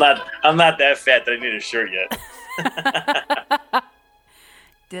 Chair? I'm not that fat that I need a shirt yet.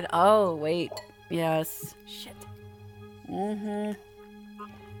 Oh, wait. Yes. Shit. Mm-hmm.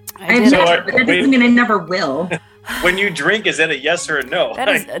 I've So never, but that doesn't mean I never will. When you drink, is that a yes or a no?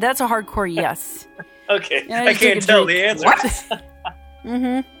 That's a hardcore yes. Okay. Yeah, I just take can't a tell drink. the answer. What?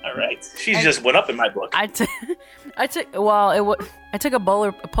 Mm-hmm. All right. She's just went up in my book. I took a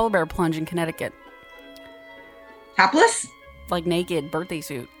polar bear plunge in Connecticut, Topless? like naked, birthday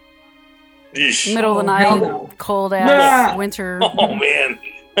suit, Yeesh. middle of the night, no. cold ass Nah. winter, Oh, man.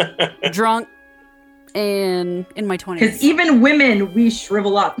 drunk, and in my 20s. Because even women, we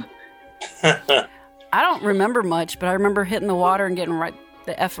shrivel up. I don't remember much, but I remember hitting the water and getting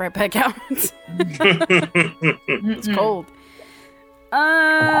the F right back out. It's cold.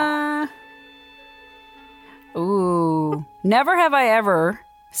 Ooh. Never have I ever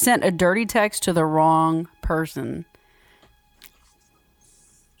sent a dirty text to the wrong person.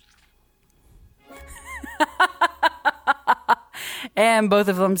 And both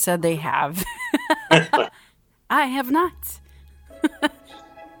of them said they have. I have not.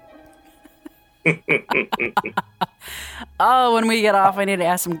 Oh, when we get off, I need to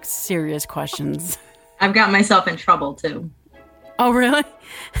ask some serious questions. I've got myself in trouble too. Oh, really?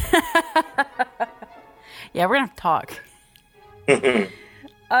 Yeah, we're going to have to talk.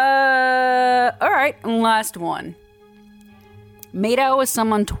 All right, and last one. Made out with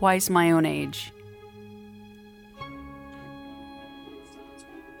someone twice my own age.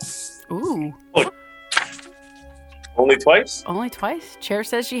 Ooh. Only twice? Only twice? Chair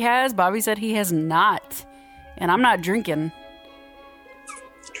says she has. Bobby said he has not. And I'm not drinking.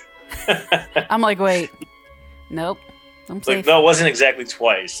 I'm like, wait. Nope. I'm safe. No, it wasn't exactly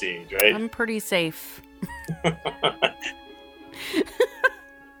twice, Sage, right? I'm pretty safe.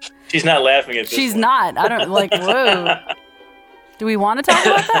 She's not laughing at this. She's one. not. I don't like, whoa. Do we want to talk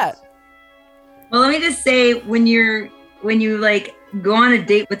about that? Well, let me just say, when you like go on a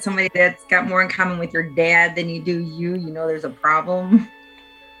date with somebody that's got more in common with your dad than you do you know there's a problem.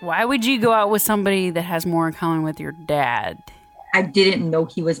 Why would you go out with somebody that has more in common with your dad? I didn't know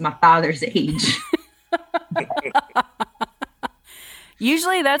he was my father's age.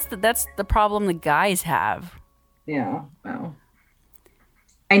 Usually that's the problem the guys have. Yeah, well.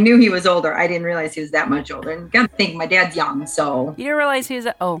 I knew he was older. I didn't realize he was that much older. And you gotta think, my dad's young, so. You didn't realize he was...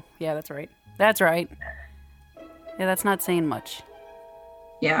 Oh, yeah, that's right. That's right. Yeah, that's not saying much.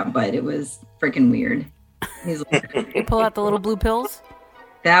 Yeah, but it was freaking weird. He's like, You pull out the little blue pills?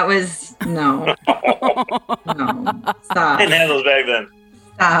 that was, no. No. Stop. Didn't have those back then.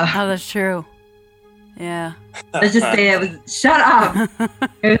 Stop. Oh, that's true. Yeah. Let's just say it was, shut up.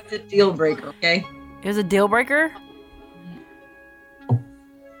 It was a deal breaker, okay? It was a deal breaker?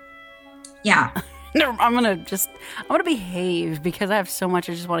 Yeah. No, I'm gonna behave because I have so much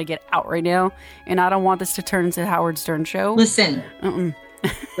I just want to get out right now, and I don't want this to turn into Howard Stern show. Listen.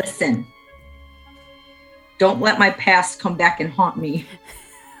 Listen. Don't let my past come back and haunt me.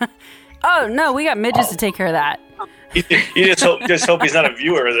 Oh no, we got midgets to take care of that. You just hope he's not a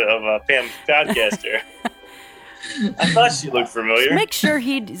viewer of Pam podcaster. I thought she looked familiar. Make sure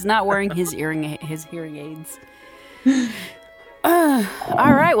he's not wearing his hearing aids.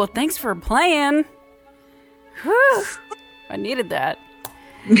 All right, well, thanks for playing. Whew, I needed that.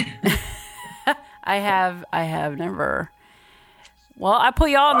 I have never. Well, I put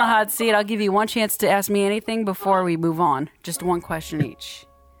y'all in the hot seat. I'll give you one chance to ask me anything before we move on. Just one question each.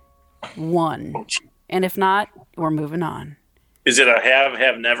 One. And if not, we're moving on. Is it a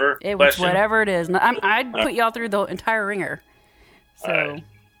have, never It was question? whatever it is. I'd put y'all through the entire ringer. So, All right. I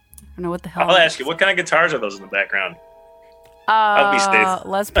don't know what the hell. I'll ask you, what kind of guitars are those in the background? I'll be safe.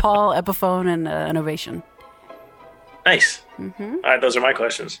 Les Paul, Epiphone, and Innovation. Nice. All right, those are my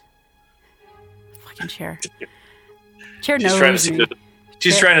questions. Fucking Chair. Chair She's trying to knows see. me.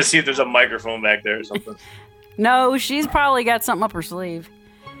 She's trying to see if there's a microphone back there or something. No, she's probably got something up her sleeve.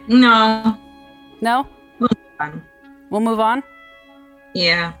 No. No? Fine. We'll move on?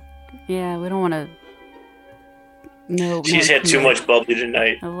 Yeah. Yeah, we don't want to... No. She's had too much bubbly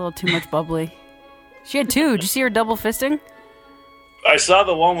tonight. A little too much bubbly. She had two. Did you see her double fisting? I saw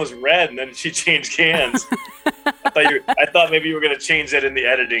the one was red, and then she changed cans. I thought maybe you were going to change that in the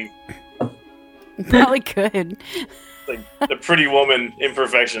editing. Probably could. Like the pretty woman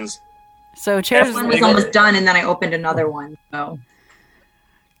imperfections. So Chair's... One was almost done, and then I opened another one. So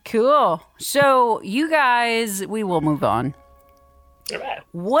Cool. So you guys, we will move on. All right.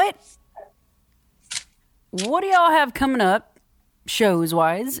 What do y'all have coming up,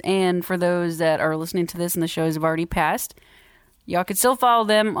 shows-wise? And for those that are listening to this and the shows have already passed, y'all can still follow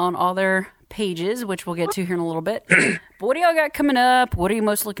them on all their pages, which we'll get to here in a little bit. But what do y'all got coming up? What are you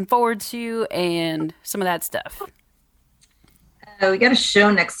most looking forward to? And some of that stuff. we got a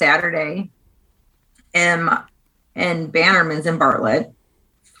show next Saturday in Bannerman's in Bartlett.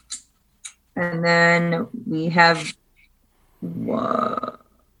 And then we have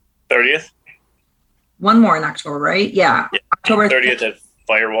 30th? one more in October, right? Yeah. October 30th at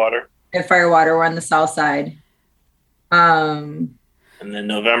Firewater. at Firewater. We're on the south side. And then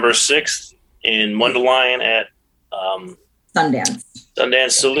November 6th in Mundelein at Sundance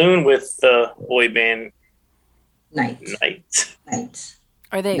Sundance Saloon with boy band night. Night.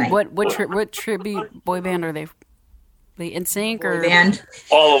 Are they... Night. What tribute boy band are they? They NSYNC or... Band.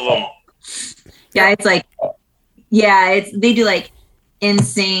 All of them. Yeah, it's like, they do like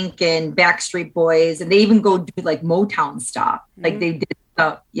NSYNC and Backstreet Boys, and they even go do like Motown stuff. Like they did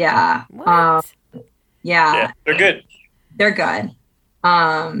stuff. Yeah. What? Yeah, they're good. They're good.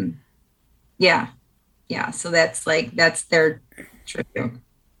 Yeah. So that's their tribute.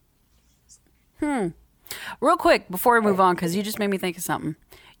 Real quick, before we move on, because you just made me think of something.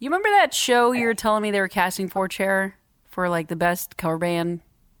 You remember that show you were telling me they were casting for, Chair, for like the best cover band,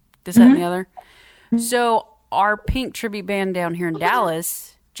 this, that, and the other? So our Pink tribute band down here in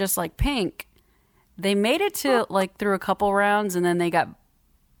Dallas, just like Pink, they made it to like through a couple rounds and then they got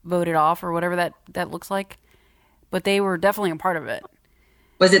voted off or whatever that looks like. but they were definitely a part of it.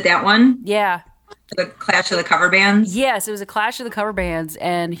 Was it that one? Yeah. The Clash of the Cover Bands? Yes, it was a Clash of the Cover Bands,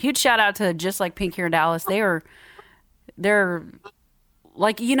 and huge shout out to Just Like Pink here in Dallas. They're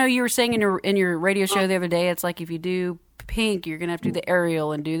like, you know, you were saying in your radio show the other day, it's like if you do Pink, you're gonna have to do the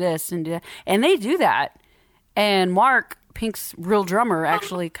aerial and do this and do that, and they do that. And Mark, Pink's real drummer,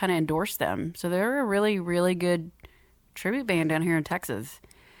 actually kind of endorsed them, so they're a really, really good tribute band down here in Texas.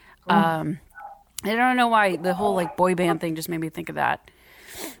 I don't know why the whole like boy band thing just made me think of that.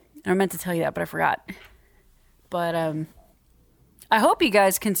 I meant to tell you that, but I forgot. But I hope you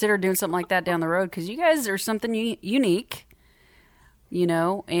guys consider doing something like that down the road, because you guys are something unique, you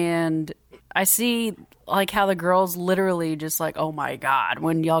know. And I see like how the girls literally just like, oh my God,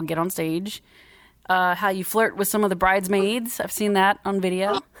 when y'all get on stage, how you flirt with some of the bridesmaids. I've seen that on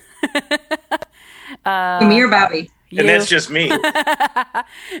video. Me or Bobby? And that's just me.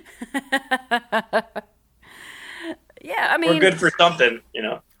 Yeah, I mean, we're good for something, you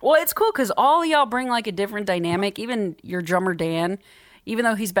know. Well, it's cool because all y'all bring like a different dynamic. Even your drummer Dan, even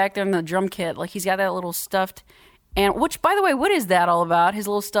though he's back there in the drum kit, like he's got that little stuffed, and which, by the way, what is that all about? His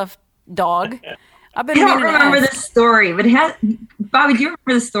little stuffed dog. I don't remember the story, but Bobby, do you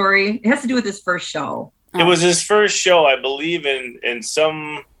remember the story? It has to do with his first show. It was his first show, I believe. It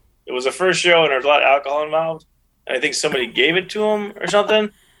was a first show, and there was a lot of alcohol involved. And I think somebody gave it to him or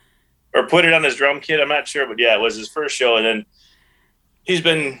something, or put it on his drum kit. I'm not sure, but yeah, it was his first show, and then it's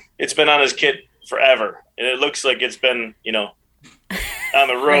been on his kit forever, and it looks like it's been, you know, on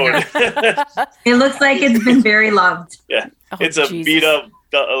the road. It looks like it's been very loved. Yeah, it's a beat up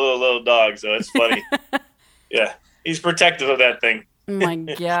little dog, so it's funny. Yeah, he's protective of that thing. Oh my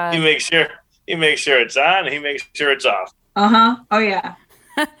God. He makes sure it's on, and he makes sure it's off. Oh yeah.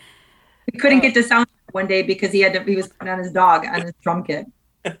 We couldn't get the sound one day because he was putting on his dog on his drum kit.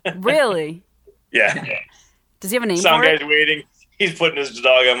 Really? Yeah. Does he have a name Sound for it? guy's waiting. He's putting his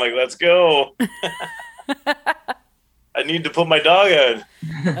dog on. I'm like, let's go. I need to put my dog on.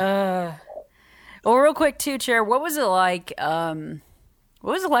 Well, real quick too, Chair, what was it like?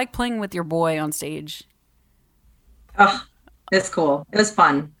 What was it like playing with your boy on stage? Oh, it's cool. It was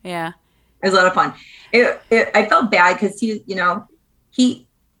fun. Yeah. It was a lot of fun. I felt bad because he,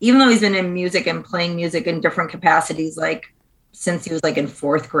 even though he's been in music and playing music in different capacities, like since he was like in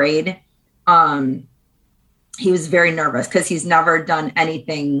 4th grade, he was very nervous because he's never done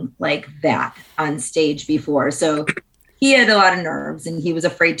anything like that on stage before. So he had a lot of nerves, and he was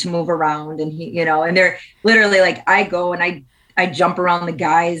afraid to move around, and and they're literally like, I go and I jump around the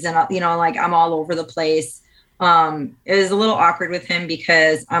guys, and like I'm all over the place. It was a little awkward with him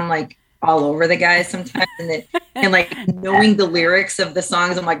because I'm like all over the guys sometimes, and like knowing the lyrics of the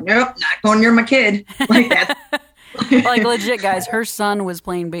songs, I'm like, nope, not going near my kid like that. Like legit, guys, her son was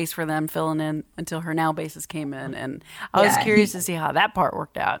playing bass for them, filling in until her now bassist came in, and I was curious to see how that part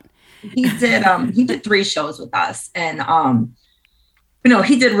worked out. He did 3 shows with us, and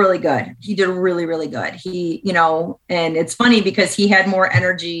he did really good. He did really, really good. And it's funny because he had more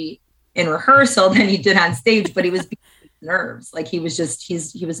energy in rehearsal than he did on stage, but he was nerves. Like he was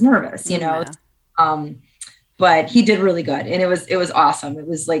nervous, Yeah. But he did really good, and it was awesome. It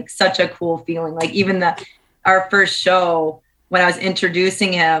was like such a cool feeling. Like even our first show, when I was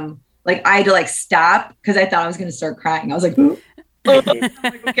introducing him, like I had to like stop because I thought I was going to start crying. I was like, okay,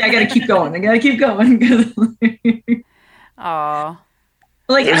 I got to keep going. Aw.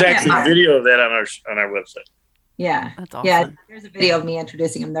 Like, there's actually a video of that on our website. Yeah. That's awesome. Yeah. There's a video of me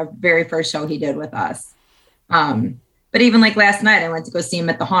introducing him, the very first show he did with us. But even like last night, I went to go see him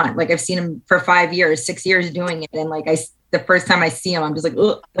at the Haunt. Like I've seen him for 5 years, 6 years doing it. And like the first time I see him, I'm just like,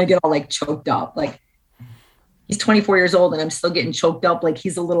 ugh, I get all like choked up. Like he's 24 years old and I'm still getting choked up. Like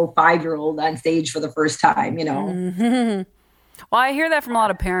he's a little 5-year-old on stage for the first time, Mm-hmm. Well, I hear that from a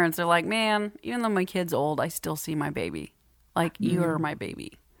lot of parents. They're like, man, even though my kid's old, I still see my baby. Like you are my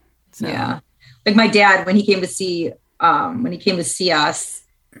baby. So. Yeah. Like my dad, when he came to see us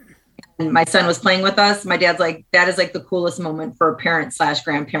and my son was playing with us, my dad's like, that is like the coolest moment for a parent /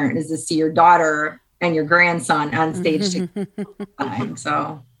 grandparent is to see your daughter and your grandson on stage time.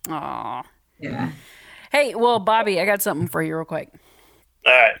 So, Aw. yeah. Hey, well, Bobby, I got something for you real quick.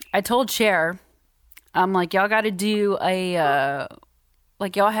 All right. I told Cher, I'm like, y'all got to do y'all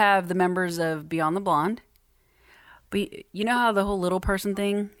have the members of Beyond the Blonde. But you know how the whole little person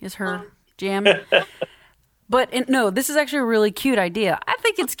thing is her jam? But no, this is actually a really cute idea. I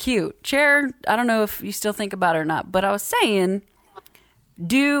think it's cute. Cher, I don't know if you still think about it or not, but I was saying,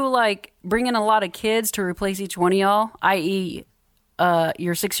 bring in a lot of kids to replace each one of y'all, i.e.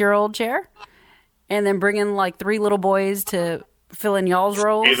 Your 6-year-old Cher, and then bring in like 3 little boys to fill in y'all's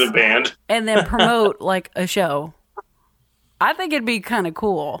roles. Be the band. And then promote like a show I think it'd be kind of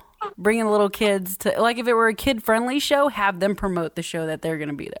cool bringing little kids to, like, if it were a kid-friendly show, have them promote the show that they're going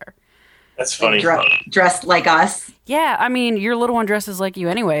to be there. That's funny. Dressed like us. Yeah, I mean, your little one dresses like you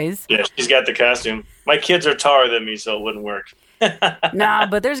anyways. Yeah, she's got the costume. My kids are taller than me, so it wouldn't work. Nah,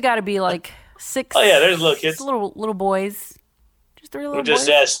 but there's got to be like 6. Oh yeah, there's little kids. Little boys. Just 3 little We boys. just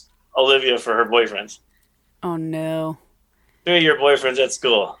asked Olivia for her boyfriends. Oh no. 3 of your boyfriends at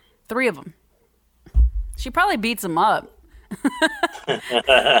school. 3 of them. She probably beats them up.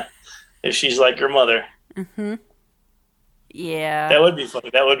 If she's like your mother. Mm-hmm. Yeah. That would be funny.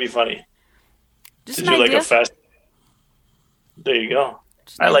 That would be funny. Just To an do like idea. a fest. There you go.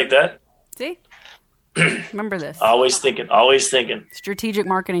 Just I an like that. See? Remember this. Always thinking. Always thinking. Strategic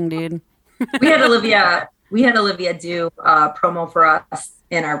marketing, dude. We had Olivia do promo for us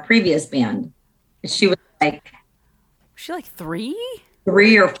in our previous band. She was like Was she like 3?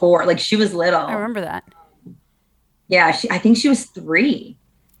 3 or 4. Like she was little. I remember that. Yeah, I think she was 3.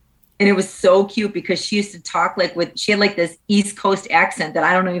 And it was so cute because she used to talk she had like this East Coast accent that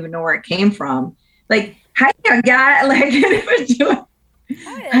I don't even know where it came from. Like, hi, young guy. Like, it was doing,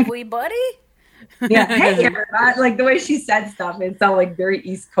 Hi, everybody. yeah, hey, everybody. Like the way she said stuff, it sounded like very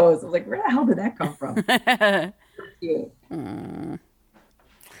East Coast. I was like, where the hell did that come from? Cute.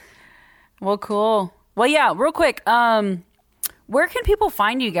 Well, cool. Well, yeah, real quick. Where can people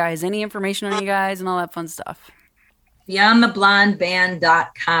find you guys? Any information on you guys and all that fun stuff?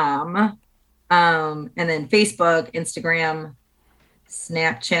 BeyondTheBlondeBand.com. And then Facebook, Instagram,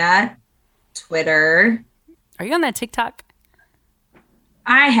 Snapchat, Twitter. Are you on that TikTok?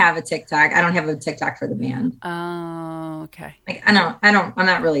 I have a TikTok. I don't have a TikTok for the band. Oh, okay. Like I'm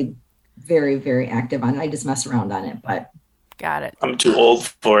not really very, very active on it. I just mess around on it, but Got it. I'm too old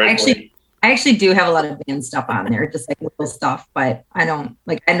for it. I actually do have a lot of band stuff on there, just like little stuff, but I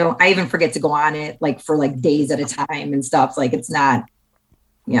even forget to go on it like for like days at a time and stuff. Like it's not,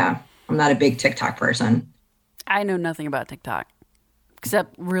 I'm not a big TikTok person. I know nothing about TikTok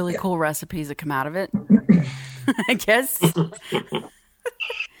except really cool recipes that come out of it. I guess.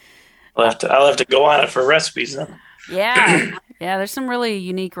 I'll have to go on it for recipes then. Yeah. Yeah, there's some really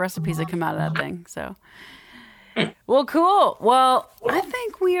unique recipes that come out of that thing. So, well, cool. Well, I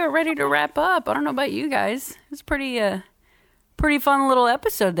think we are ready to wrap up. I don't know about you guys. It's pretty fun little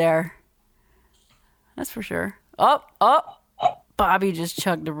episode there. That's for sure. Oh, Bobby just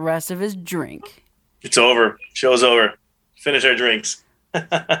chugged the rest of his drink. It's over. Show's over. Finish our drinks.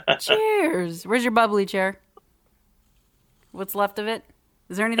 Cheers. Where's your bubbly chair? What's left of it?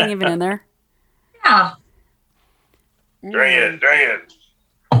 Is there anything even in there? Yeah. Drink it.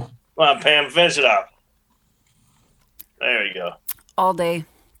 Come on, Pam, finish it up. There you go. All day.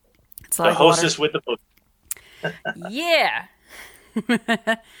 It's The like hostess with the book. Yeah.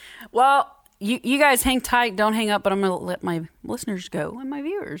 Well, you guys hang tight. Don't hang up, but I'm going to let my listeners go and my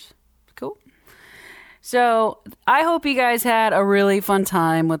viewers. Cool. So I hope you guys had a really fun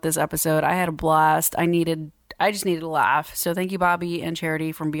time with this episode. I had a blast. I just needed a laugh. So thank you, Bobby and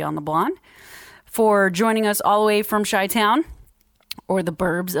Charity from Beyond the Blonde, for joining us all the way from Chi-Town, or the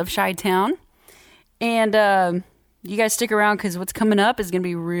burbs of Chi-Town. And you guys stick around because what's coming up is going to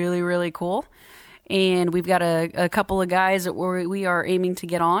be really, really cool. And we've got a couple of guys that we are aiming to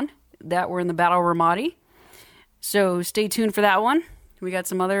get on that were in the Battle Ramadi. So stay tuned for that one. We got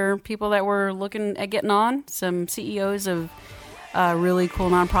some other people that we're looking at getting on, some CEOs of really cool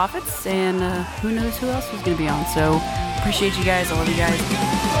nonprofits, and who knows who else is going to be on. So appreciate you guys. I love you guys.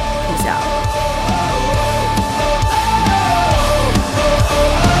 Peace out.